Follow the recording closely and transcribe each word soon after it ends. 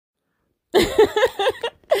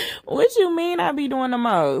What you mean I be doing the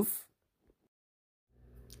most?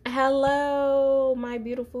 Hello, my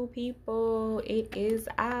beautiful people. It is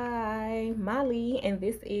I, Molly, and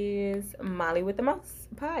this is Molly with the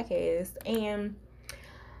Most podcast. And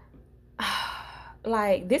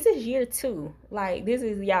like, this is year two. Like, this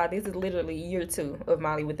is literally year two of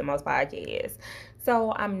Molly with the Most podcast.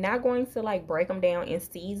 So, I'm not going to like break them down in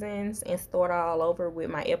seasons and start all over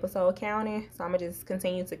with my episode counting. So, I'm gonna just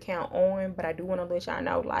continue to count on, but I do want to let y'all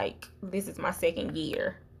know like, this is my second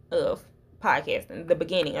year of podcasting, the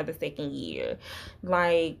beginning of the second year.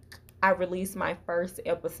 Like, I released my first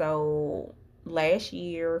episode last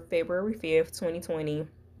year, February 5th, 2020,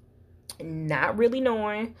 not really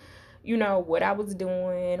knowing, what I was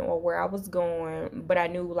doing or where I was going, but I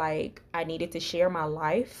knew like I needed to share my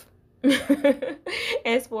life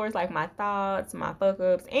as far as like my thoughts, my fuck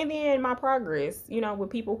ups, and then my progress, with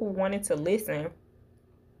people who wanted to listen.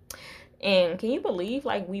 And can you believe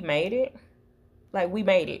like we made it? Like we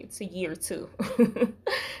made it to year two.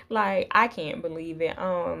 Like I can't believe it.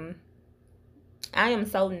 I am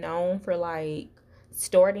so known for like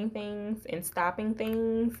starting things and stopping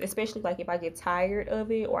things, especially like if I get tired of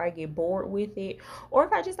it or I get bored with it, or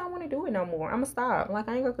if I just don't want to do it no more. I'm gonna stop. Like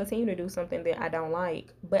I ain't gonna continue to do something that I don't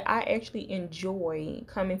like. But I actually enjoy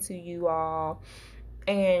coming to you all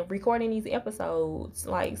and recording these episodes.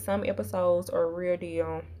 Like some episodes are a real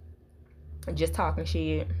deal, just talking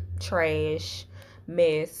shit, trash,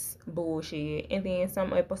 mess, bullshit. And then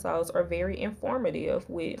some episodes are very informative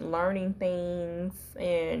with learning things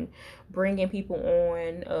and bringing people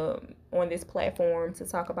on this platform to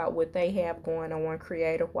talk about what they have going on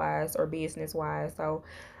creative wise or business wise. So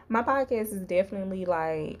my podcast is definitely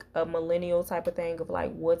like a millennial type of thing of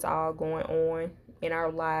like what's all going on in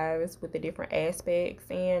our lives with the different aspects.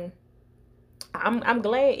 And I'm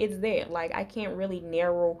glad it's that. Like I can't really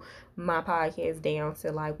narrow my podcast down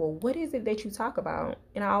to like, well, what is it that you talk about?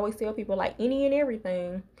 And I always tell people like any and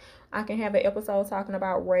everything. I can have an episode talking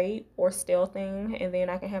about rape or stealthing, and then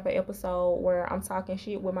I can have an episode where I'm talking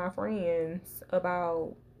shit with my friends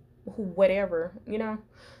about whatever.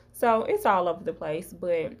 So it's all over the place,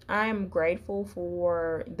 but I'm grateful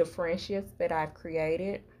for the friendships that I've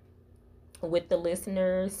created with the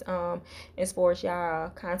listeners, as far as y'all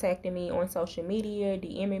contacting me on social media,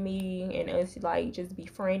 DMing me, and us like just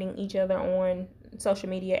befriending each other on social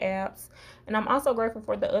media apps. And I'm also grateful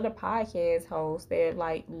for the other podcast hosts that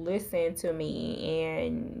like listen to me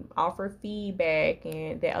and offer feedback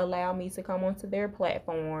and that allow me to come onto their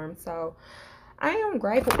platform. So I am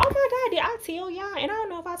grateful. Oh my God, did I tell y'all? And I don't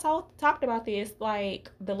know if I talked about this like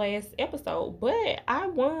the last episode, but I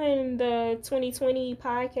won the 2020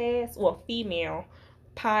 podcast, well, female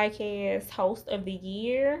podcast host of the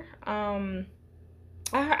year. I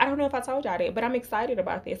don't know if I told y'all that, but I'm excited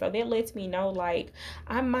about this. So that lets me know like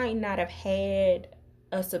I might not have had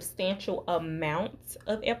a substantial amount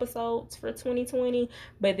of episodes for 2020,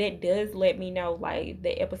 but that does let me know like the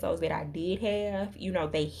episodes that I did have,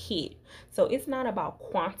 they hit. So it's not about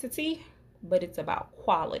quantity, but it's about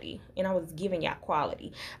quality. And I was giving y'all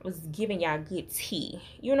quality. I was giving y'all good tea,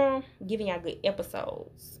 giving y'all good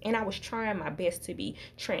episodes. And I was trying my best to be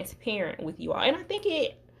transparent with you all. And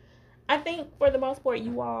I think for the most part,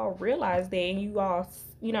 you all realized that and you all,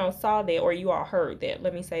 saw that or you all heard that.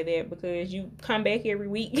 Let me say that because you come back every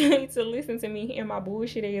week to listen to me in my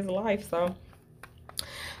bullshit ass life. So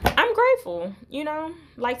I'm grateful,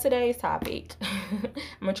 like today's topic. I'm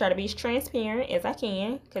going to try to be as transparent as I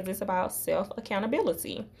can because it's about self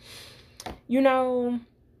accountability. You know,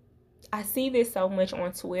 I see this so much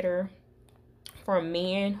on Twitter from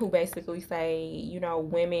men who basically say,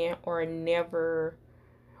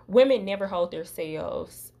 women never hold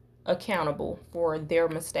themselves accountable for their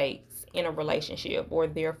mistakes in a relationship or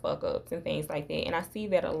their fuck ups and things like that. And I see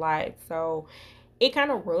that a lot. So it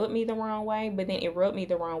kind of rubbed me the wrong way, but then it rubbed me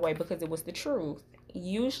the wrong way because it was the truth.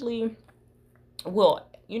 Usually, well,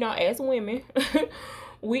 as women,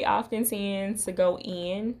 we often tend to go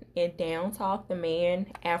in and down talk the man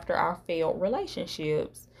after our failed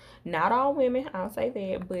relationships. Not all women, I'll say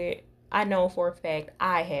that, but I know for a fact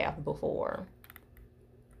I have before.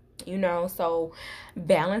 So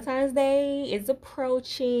Valentine's Day is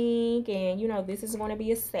approaching, and this is going to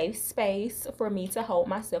be a safe space for me to hold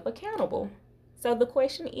myself accountable. So the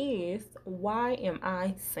question is, why am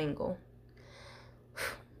I single?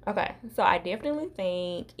 Okay, so I definitely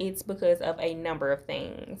think it's because of a number of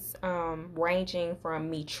things, ranging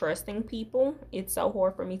from me trusting people. It's so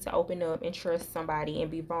hard for me to open up and trust somebody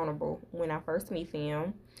and be vulnerable when I first meet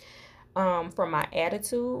them. From my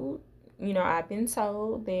attitude, I've been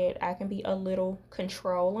told that I can be a little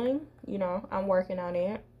controlling. I'm working on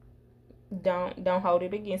it. Don't hold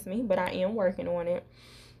it against me, but I am working on it.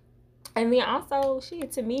 And then also,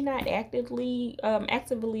 shit, to me, not actively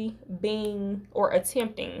being or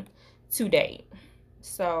attempting to date.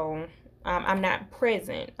 So I'm not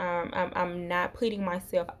present. I'm not putting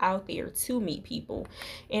myself out there to meet people.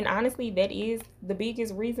 And honestly, that is the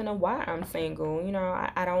biggest reason of why I'm single.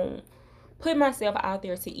 I don't put myself out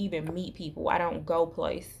there to even meet people. I don't go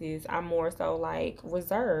places. I'm more so like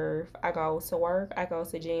reserved. I go to work, I go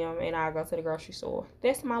to gym, and I go to the grocery store.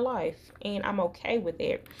 That's my life, and I'm okay with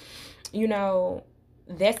it. You know,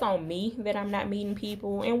 that's on me that I'm not meeting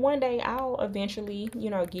people. And one day I'll eventually,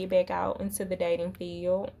 get back out into the dating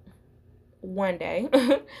field. One day.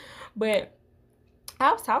 But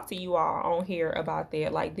I've talked to you all on here about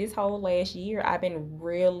that. Like this whole last year, I've been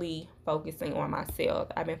really focusing on myself.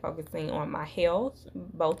 I've been focusing on my health,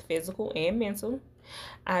 both physical and mental.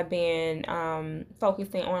 I've been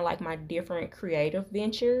focusing on like my different creative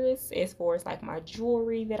ventures as far as like my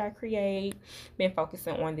jewelry that I create. Been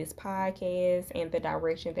focusing on this podcast and the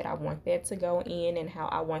direction that I want that to go in and how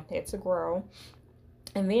I want that to grow.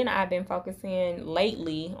 And then I've been focusing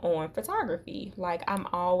lately on photography. Like I'm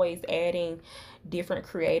always adding different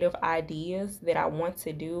creative ideas that I want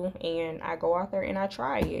to do, and I go out there and I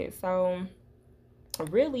try it. So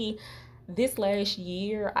really, this last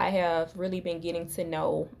year I have really been getting to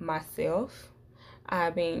know myself.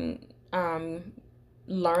 I've been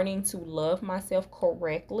learning to love myself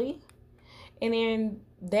correctly, and then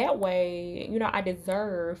that way, I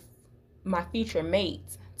deserve my future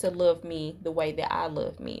mate to love me the way that I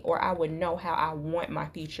love me, or I would know how I want my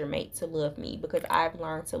future mate to love me because I've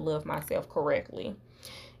learned to love myself correctly,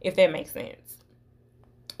 if that makes sense.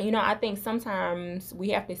 I think sometimes we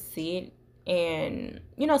have to sit and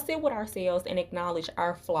sit with ourselves and acknowledge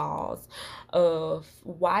our flaws of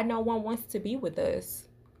why no one wants to be with us.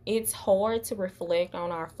 It's hard to reflect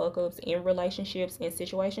on our fuck ups in relationships and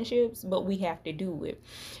situationships, but we have to do it.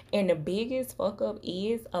 And the biggest fuck up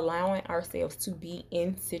is allowing ourselves to be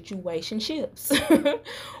in situationships.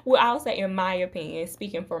 Well, I'll say, in my opinion,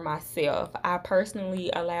 speaking for myself, I personally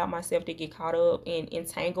allowed myself to get caught up in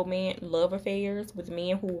entanglement, love affairs with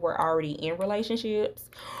men who were already in relationships,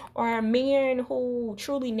 or men who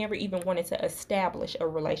truly never even wanted to establish a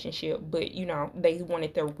relationship, but they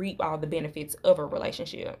wanted to reap all the benefits of a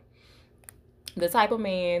relationship. The type of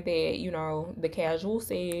man that, the casual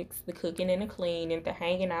sex, the cooking and the cleaning, the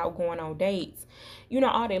hanging out, going on dates,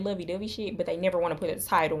 all that lovey dovey shit, but they never want to put a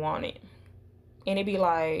title on it. And it'd be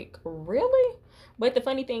like, really? But the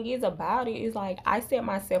funny thing is about it is like I set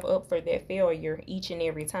myself up for that failure each and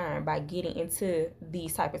every time by getting into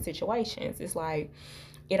these type of situations. It's like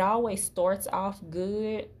it always starts off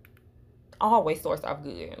good. Always starts off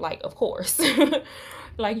good. Like, of course.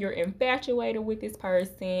 Like you're infatuated with this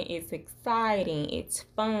person. It's exciting. It's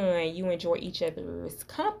fun. You enjoy each other's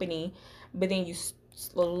company. But then you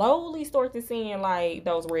slowly start to seeing like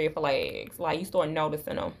those red flags. Like you start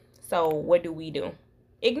noticing them. So what do?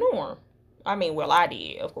 Ignore them. I mean, well, I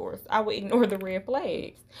did, of course. I would ignore the red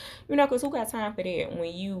flags. Because who got time for that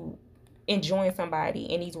when you enjoying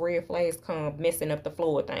somebody and these red flags come messing up the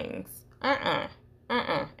flow of things? Ain't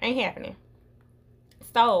happening.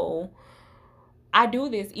 So I do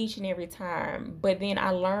this each and every time, but then I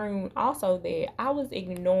learned also that I was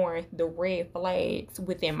ignoring the red flags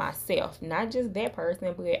within myself. Not just that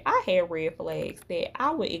person, but I had red flags that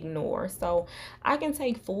I would ignore. So I can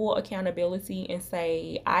take full accountability and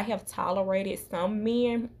say I have tolerated some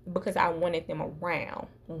men because I wanted them around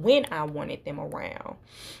when I wanted them around.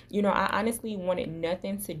 I honestly wanted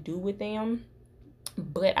nothing to do with them,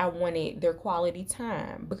 but I wanted their quality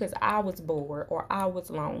time because I was bored or I was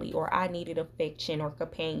lonely or I needed affection or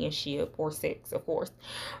companionship or sex, of course.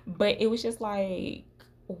 But it was just like,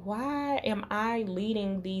 why am I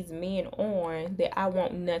leading these men on that I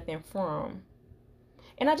want nothing from?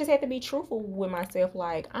 And I just had to be truthful with myself.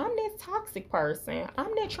 Like, I'm that toxic person.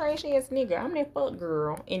 I'm that trash ass nigga. I'm that fuck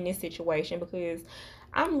girl in this situation because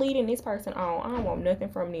I'm leading this person on. I don't want nothing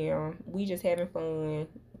from them. We just having fun,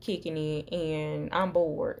 kicking it, and I'm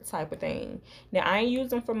bored type of thing. Now, I ain't use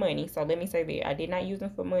them for money. So let me say that. I did not use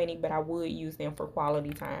them for money, but I would use them for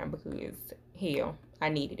quality time because, hell, I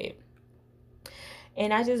needed it.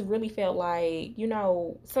 And I just really felt like,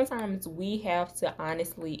 sometimes we have to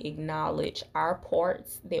honestly acknowledge our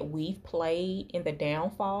parts that we've played in the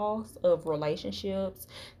downfalls of relationships,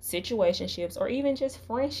 situationships, or even just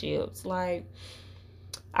friendships. Like,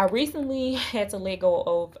 I recently had to let go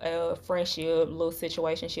of a friendship, little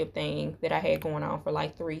situationship thing that I had going on for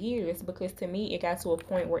like 3 years because to me it got to a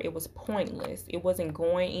point where it was pointless. It wasn't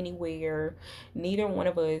going anywhere. Neither one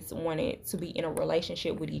of us wanted to be in a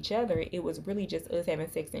relationship with each other. It was really just us having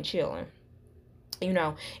sex and chilling. you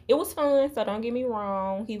know, it was fun. So don't get me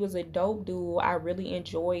wrong. He was a dope dude. I really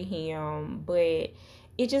enjoyed him. But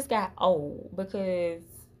it just got old because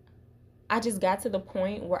I just got to the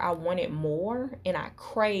point where I wanted more and I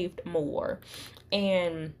craved more.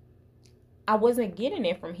 And I wasn't getting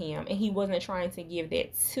it from him and he wasn't trying to give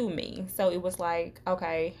that to me. So it was like,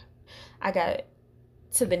 okay, I got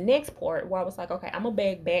to the next part where I was like, okay, I'm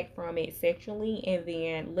gonna back from it sexually and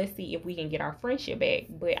then let's see if we can get our friendship back.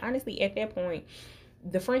 But honestly, at that point,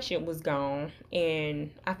 the friendship was gone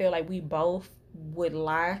and I feel like we both would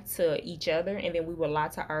lie to each other and then we would lie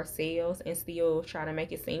to ourselves and still try to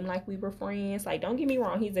make it seem like we were friends. Like, don't get me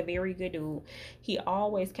wrong, he's a very good dude. He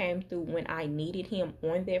always came through when I needed him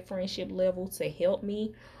on that friendship level to help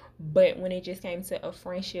me. But when it just came to a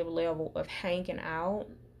friendship level of hanging out,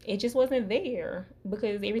 it just wasn't there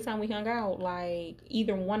because every time we hung out, like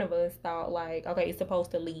either one of us thought like, okay, it's supposed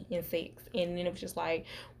to lead in sex, and then it was just like,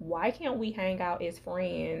 why can't we hang out as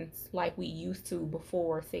friends like we used to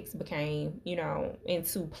before sex became,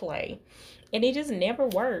 into play? And it just never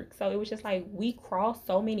worked. So it was just like we crossed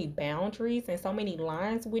so many boundaries and so many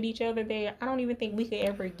lines with each other that I don't even think we could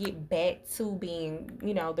ever get back to being,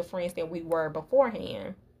 the friends that we were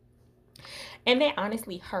beforehand. And that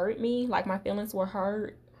honestly hurt me. Like my feelings were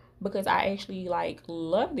hurt because I actually like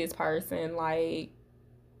love this person. Like,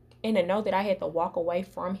 and to know that I had to walk away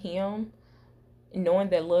from him, knowing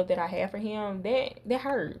the love that I have for him, that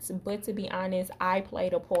hurts. But to be honest, I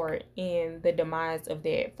played a part in the demise of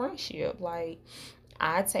that friendship. Like,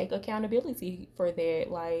 I take accountability for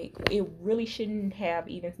that. Like, it really shouldn't have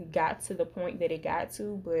even got to the point that it got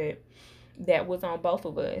to, but that was on both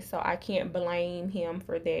of us. So I can't blame him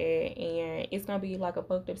for that. And it's going to be like a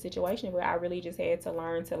fucked up situation, but I really just had to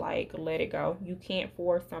learn to like let it go. You can't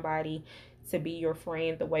force somebody to be your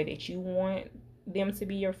friend the way that you want them to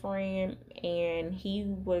be your friend. And he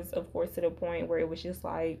was, of course, to the point where it was just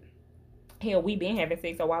like, hell, we been having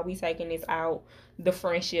sex, so why we taking this out the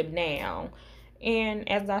friendship now? And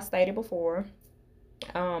as I stated before,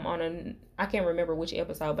 on a I can't remember which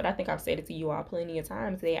episode, but I think I've said it to you all plenty of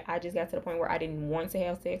times that I just got to the point where I didn't want to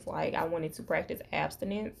have sex. Like I wanted to practice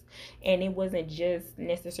abstinence, and it wasn't just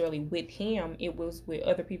necessarily with him, it was with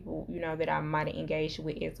other people, that I might have engaged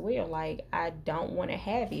with as well. Like I don't want to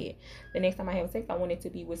have it. The next time I have sex, I want it to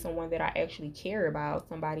be with someone that I actually care about,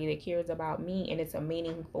 somebody that cares about me, and it's a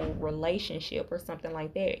meaningful relationship or something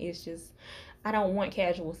like that. It's just, I don't want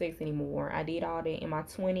casual sex anymore. I did all that in my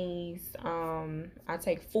 20s. I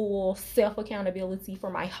take full self accountability for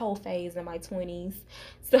my whole phase in my 20s.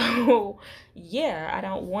 So, yeah, I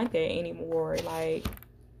don't want that anymore. Like,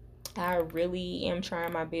 I really am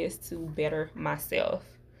trying my best to better myself.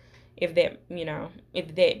 If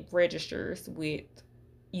that registers with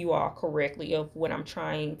you all correctly of what I'm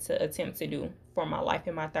trying to attempt to do for my life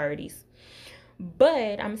in my 30s.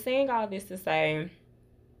 But I'm saying all this to say,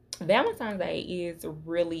 Valentine's Day is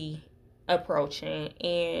really approaching,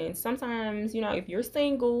 and sometimes, if you're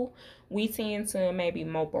single, we tend to maybe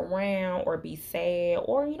mope around or be sad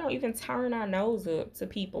or, even turn our nose up to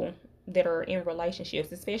people that are in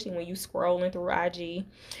relationships, especially when you scrolling through IG,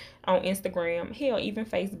 on Instagram, hell, even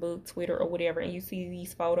Facebook, Twitter, or whatever, and you see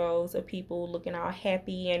these photos of people looking all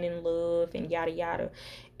happy and in love and yada yada.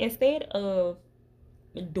 Instead of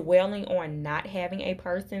dwelling on not having a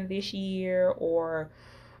person this year or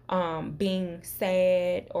being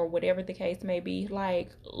sad or whatever the case may be, like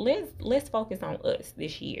let's focus on us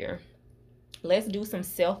this year. Let's do some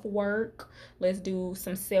self work. Let's do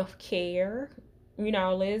some self care.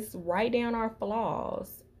 Let's write down our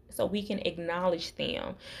flaws so we can acknowledge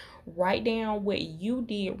them. Write down what you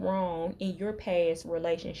did wrong in your past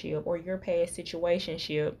relationship or your past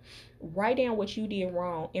situationship. Write down what you did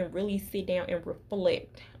wrong and really sit down and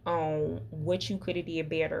reflect on what you could have did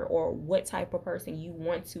better or what type of person you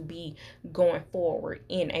want to be going forward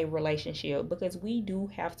in a relationship, because we do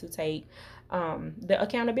have to take the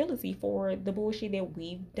accountability for the bullshit that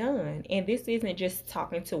we've done. And this isn't just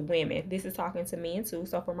talking to women, this is talking to men too.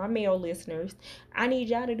 So for my male listeners, I need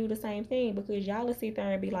y'all to do the same thing, because y'all will sit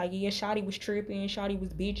there and be like, yeah, Shawty was tripping, Shawty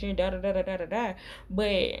was bitching, da da da da da da da.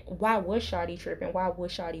 But why was Shawty tripping? Why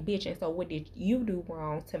was Shawty bitching? So what did you do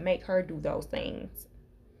wrong to make her do those things?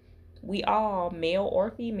 We all, male or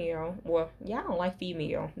female, well, y'all don't like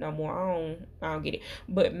female no more, I don't get it,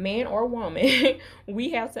 but man or woman, we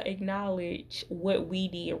have to acknowledge what we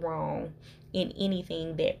did wrong in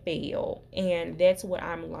anything that failed. And that's what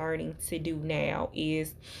I'm learning to do now,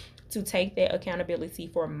 is to take that accountability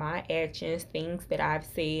for my actions, things that I've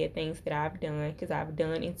said, things that I've done, because I've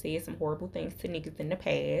done and said some horrible things to niggas in the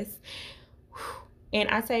past. And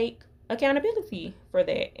I take accountability for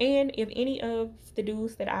that. And if any of the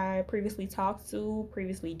dudes that I previously talked to,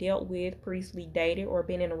 previously dealt with, previously dated, or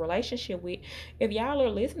been in a relationship with, if y'all are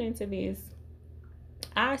listening to this,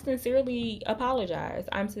 I sincerely apologize.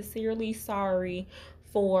 I'm sincerely sorry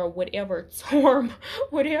for whatever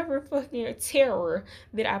whatever fucking terror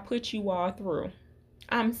that I put you all through.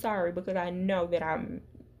 I'm sorry because I know that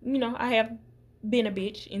I have been a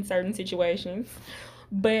bitch in certain situations.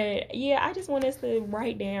 But yeah, I just want us to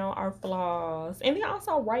write down our flaws and then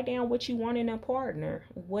also write down what you want in a partner,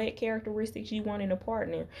 what characteristics you want in a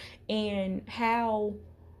partner, and how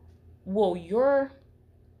will your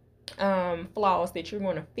flaws that you're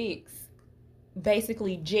going to fix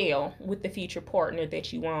basically gel with the future partner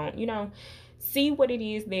that you want. See what it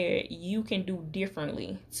is that you can do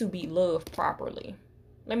differently to be loved properly.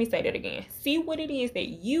 Let me say that again. See what it is that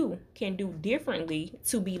you can do differently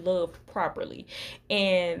to be loved properly.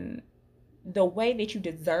 And the way that you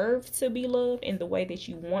deserve to be loved and the way that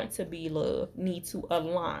you want to be loved need to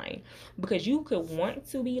align. Because you could want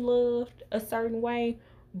to be loved a certain way,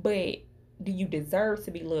 but do you deserve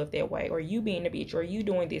to be loved that way? Or you being a bitch, or you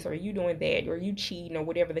doing this, or you doing that, or you cheating, or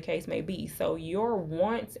whatever the case may be. So your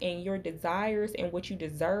wants and your desires and what you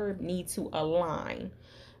deserve need to align.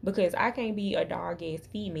 Because I can't be a dog ass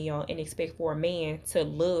female and expect for a man to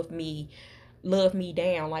love me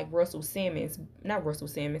down like Russell Simmons. Not Russell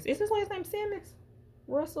Simmons. Is his last name Simmons?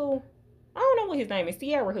 Russell, I don't know what his name is.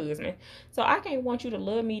 Sierra husband. So I can't want you to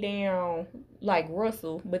love me down like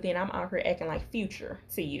Russell, but then I'm out here acting like Future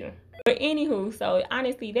to you. But anywho, so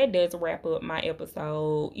honestly, that does wrap up my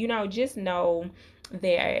episode. Just know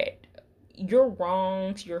that your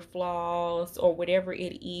wrongs, your flaws, or whatever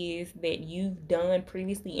it is that you've done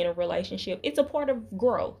previously in a relationship, it's a part of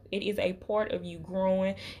growth. It is a part of you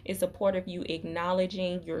growing. It's a part of you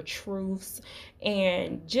acknowledging your truths.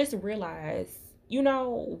 And just realize,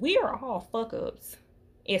 we are all fuck ups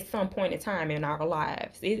at some point in time in our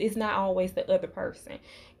lives. It's not always the other person.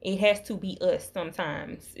 It has to be us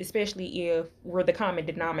sometimes, especially if we're the common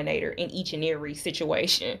denominator in each and every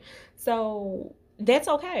situation. So that's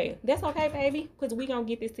okay. That's okay, baby, because we're going to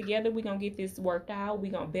get this together. We're going to get this worked out.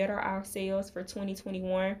 We're going to better ourselves for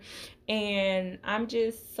 2021. And I'm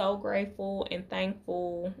just so grateful and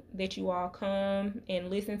thankful that you all come and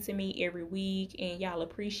listen to me every week. And y'all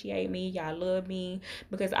appreciate me. Y'all love me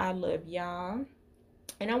because I love y'all.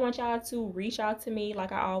 And I want y'all to reach out to me,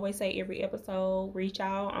 like I always say every episode. Reach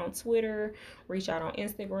out on Twitter, reach out on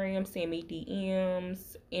Instagram, send me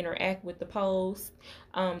DMs, interact with the post.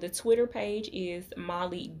 The Twitter page is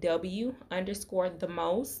Molly W _ the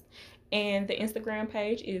most. And the Instagram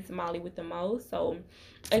page is Molly with the most. So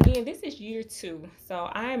again, this is year 2. So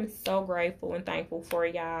I am so grateful and thankful for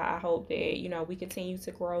y'all. I hope that, we continue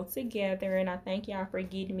to grow together. And I thank y'all for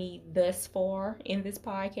getting me thus far in this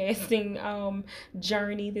podcasting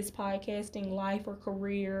journey, this podcasting life or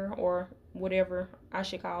career or whatever I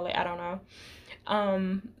should call it. I don't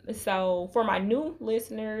know. So for my new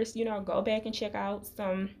listeners, go back and check out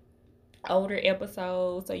some older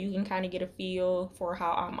episodes so you can kind of get a feel for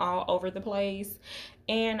how I'm all over the place.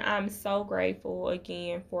 And I'm so grateful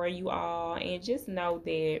again for you all, and just know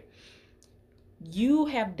that you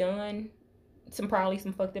have done probably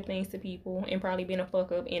some fucked up things to people and probably been a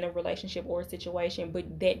fuck up in a relationship or a situation,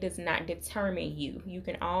 but that does not determine you. You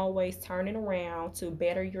can always turn it around to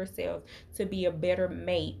better yourself, to be a better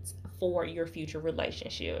mate for your future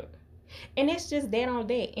relationship. And it's just that on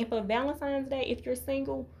that. And for Valentine's Day, if you're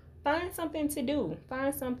single, find something to do.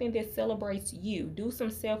 Find something that celebrates you. Do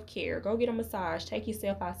some self-care. Go get a massage. Take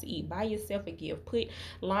yourself out to eat. Buy yourself a gift. Put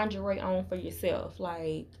lingerie on for yourself.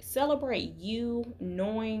 Like, celebrate you,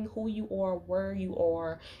 knowing who you are, where you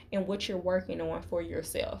are, and what you're working on for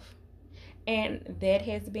yourself. And that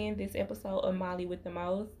has been this episode of Molly with the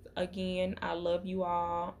Most. Again, I love you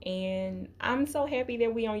all. And I'm so happy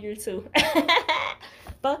that we on year 2.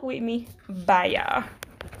 Fuck with me. Bye, y'all.